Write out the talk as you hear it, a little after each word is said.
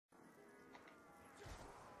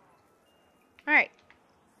Alright,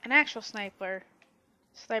 an actual sniper.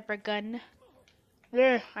 Sniper gun.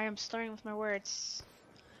 Ugh, I am slurring with my words.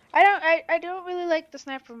 I don't really like the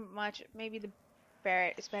sniper much. Maybe the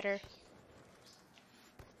Barrett is better.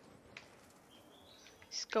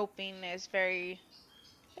 Scoping is very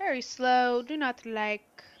slow. Do not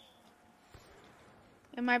like.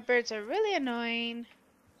 And my birds are really annoying.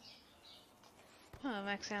 Oh,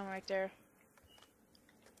 max ammo right there.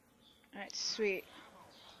 Alright, sweet.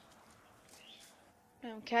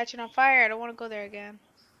 I'm catching on fire. I don't want to go there again.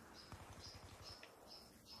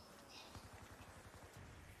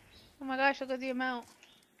 Oh my gosh, look at the amount.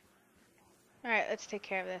 Alright, let's take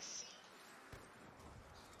care of this.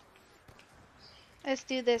 Let's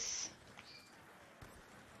do this.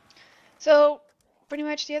 So, pretty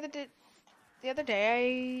much the other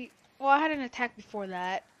day, I had an attack before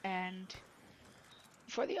that, and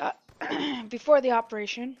before the before the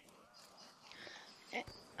operation.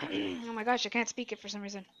 Oh my gosh, I can't speak it for some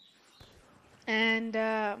reason. And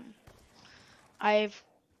I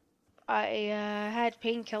had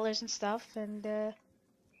painkillers and stuff, and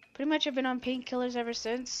pretty much I've been on painkillers ever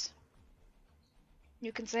since.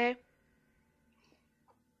 You can say.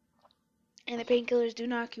 And the painkillers do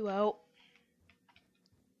knock you out.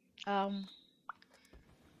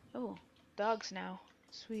 Oh, dogs now.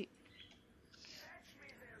 Sweet.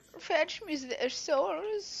 Fetch me their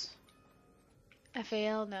souls.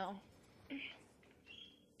 FAL, no.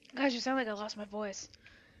 Guys, you sound like I lost my voice.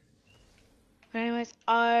 But anyways,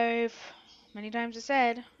 many times I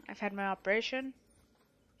said, I've had my operation.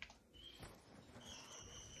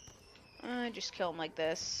 Just kill him like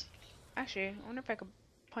this. Actually, I wonder if I could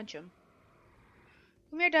punch him.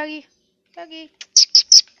 Come here, doggy. Doggy.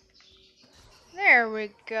 There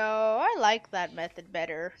we go. I like that method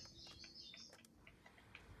better.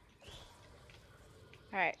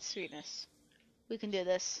 Alright, sweetness. We can do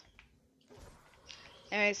this.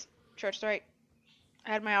 Anyways, short story.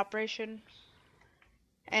 I had my operation.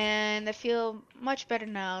 And I feel much better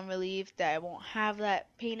now. I'm relieved that I won't have that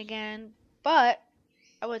pain again. But,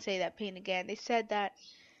 I wouldn't say that pain again. They said that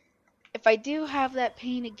if I do have that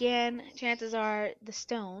pain again, chances are the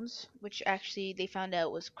stones, which actually they found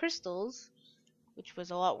out was crystals, which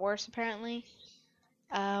was a lot worse apparently.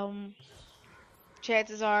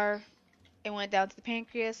 Chances are it went down to the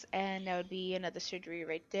pancreas, and that would be another surgery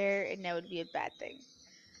right there, and that would be a bad thing.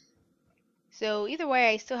 So either way,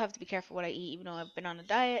 I still have to be careful what I eat, even though I've been on a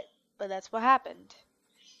diet, but that's what happened.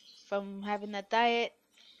 From having that diet,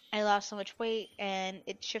 I lost so much weight, and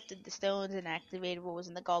it shifted the stones and activated what was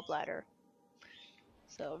in the gallbladder.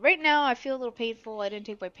 So right now, I feel a little painful. I didn't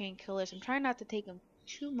take my painkillers. I'm trying not to take them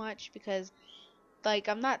too much because, like,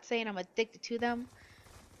 I'm not saying I'm addicted to them,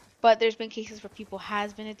 but there's been cases where people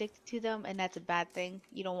has been addicted to them, and that's a bad thing.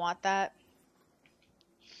 You don't want that.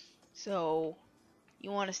 So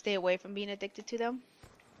you want to stay away from being addicted to them.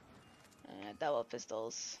 Double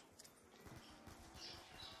pistols.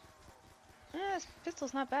 This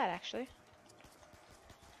pistol's not bad actually.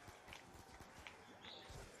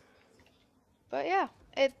 But yeah,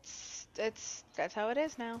 that's how it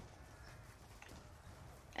is now.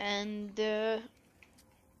 And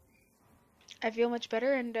I feel much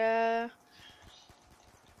better, and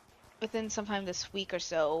within sometime this week or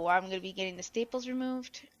so, I'm going to be getting the staples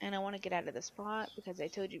removed, and I want to get out of the spot because I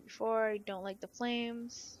told you before, I don't like the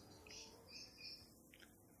flames.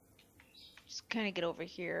 Just kind of get over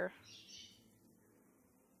here.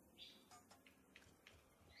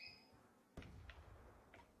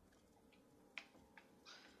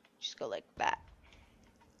 Just go like that.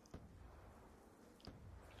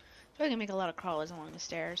 So I can make a lot of crawlers along the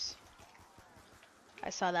stairs. I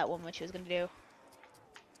saw that one what she was going to do.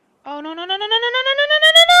 Oh, no, no, no, no, no, no, no, no, no, no, no,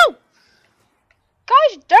 no, no!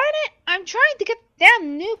 Gosh darn it! I'm trying to get the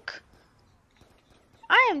damn nuke.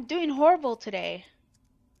 I am doing horrible today.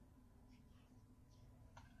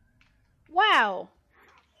 Wow.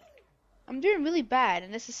 I'm doing really bad,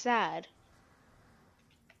 and this is sad.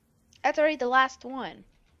 That's already the last one.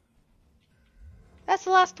 That's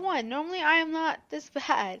the last one. Normally I am not this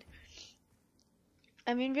bad.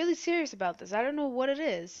 I mean, really serious about this. I don't know what it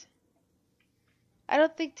is. I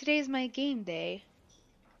don't think today's my game day.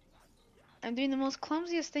 I'm doing the most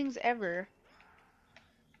clumsiest things ever.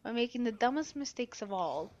 I'm making the dumbest mistakes of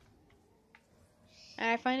all. And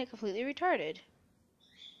I find it completely retarded.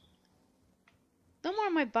 No more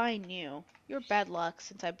am I buying you. You're bad luck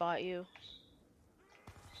since I bought you.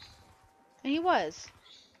 And he was.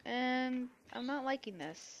 And I'm not liking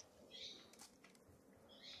this.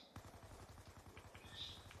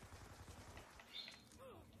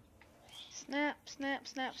 Snap, snap,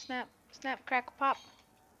 snap, snap, snap, crack, pop.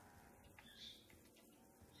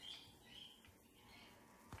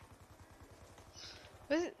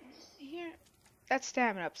 Was it here? That's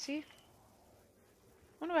stamina up, see?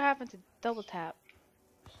 Wonder what happened to double tap.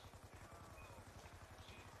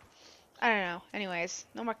 I don't know. Anyways,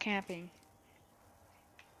 no more camping.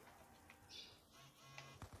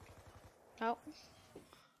 Oh.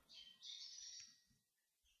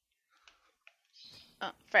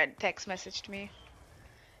 Fred text messaged me.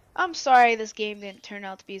 I'm sorry this game didn't turn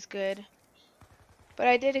out to be as good. But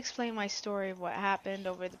I did explain my story of what happened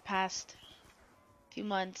over the past few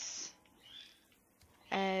months.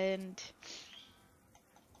 And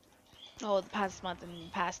the past month and the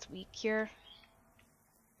past week here.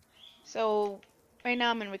 So right now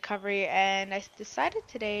I'm in recovery, and I decided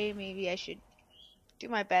today maybe I should do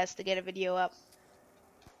my best to get a video up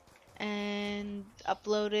and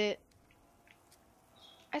upload it.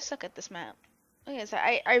 I suck at this map. Yes,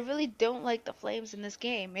 I really don't like the flames in this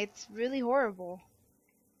game. It's really horrible.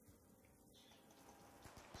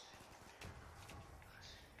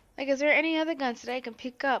 Like, is there any other guns that I can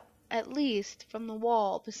pick up at least from the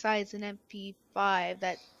wall besides an MP5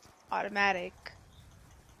 that's automatic?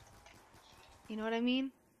 You know what I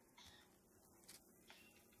mean?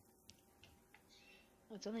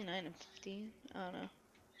 Oh, it's only 9 and 15. I don't know.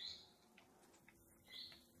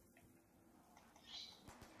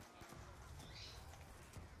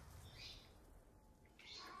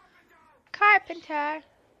 Carpenter!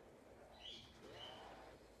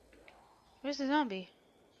 Where's the zombie?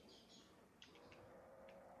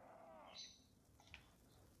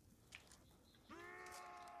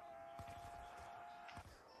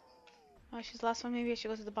 Oh, she's the last one. Maybe I should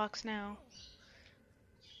go to the box now.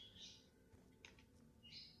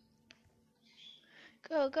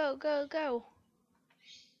 Go, go, go, go!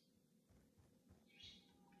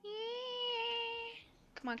 Yeah.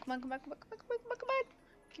 Come on, come on, come on, come on, come on, come on, come on, come on!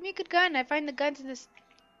 Give me a good gun. I find the guns in this...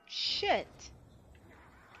 Shit.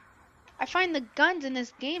 I find the guns in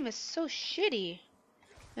this game is so shitty.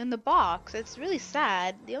 In the box, it's really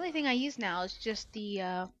sad. The only thing I use now is just the,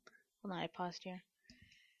 hold on, I paused here.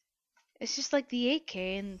 It's just like the AK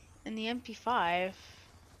and the MP5.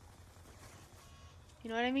 You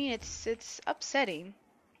know what I mean? It's upsetting.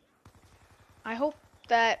 I hope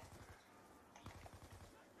that...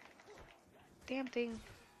 Damn thing.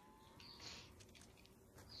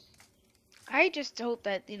 I just hope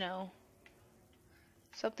that, you know,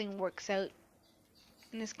 something works out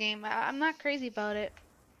in this game. I'm not crazy about it,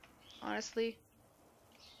 honestly.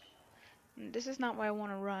 This is not where I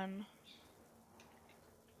want to run.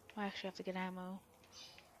 I actually have to get ammo.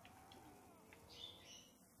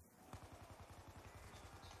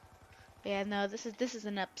 But yeah, no, this is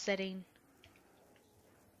an upsetting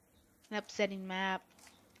map.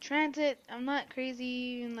 Transit, I'm not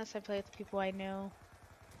crazy unless I play with the people I know.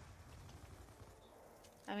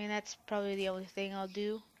 I mean, that's probably the only thing I'll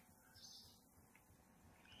do.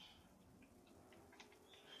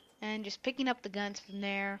 And just picking up the guns from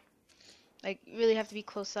there. Like, you really have to be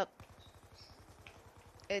close up.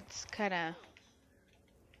 It's kind of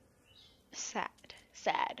sad.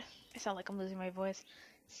 Sad. I sound like I'm losing my voice.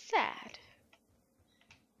 Sad.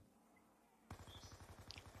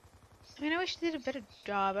 I mean, I wish they did a better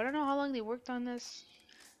job. I don't know how long they worked on this.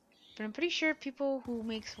 But I'm pretty sure people who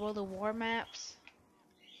makes World of War maps,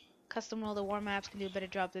 custom World of War maps, can do a better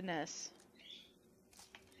job than this.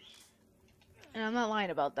 And I'm not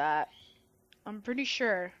lying about that. I'm pretty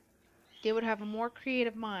sure they would have a more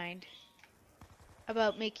creative mind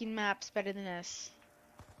about making maps better than this.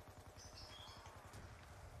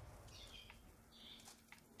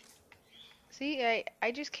 See,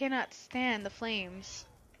 I just cannot stand the flames.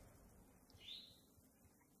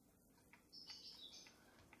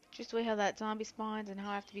 Just the way how that zombie spawns and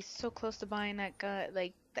how I have to be so close to buying that gun,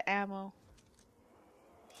 like the ammo.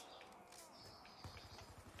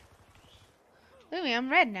 Look at me, I'm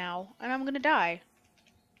red now, and I'm gonna die.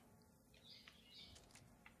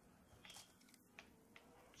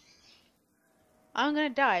 I'm gonna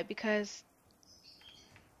die because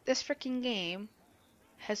this freaking game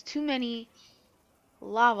has too many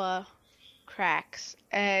lava cracks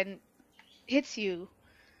and hits you.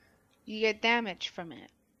 You get damage from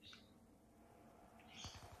it.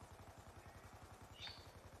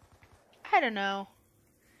 I don't know.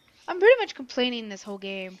 I'm pretty much complaining this whole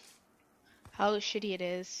game how shitty it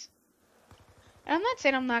is. And I'm not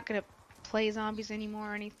saying I'm not gonna play zombies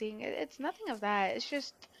anymore or anything. It's nothing of that. It's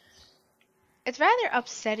just, it's rather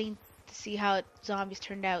upsetting to see how zombies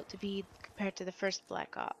turned out to be compared to the first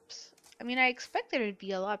Black Ops. I mean, I expected it to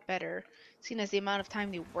be a lot better, seeing as the amount of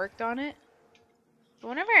time they worked on it. But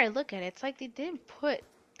whenever I look at it, it's like they didn't put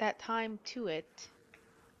that time to it.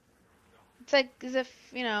 It's like as if,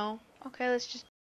 you know, okay, let's just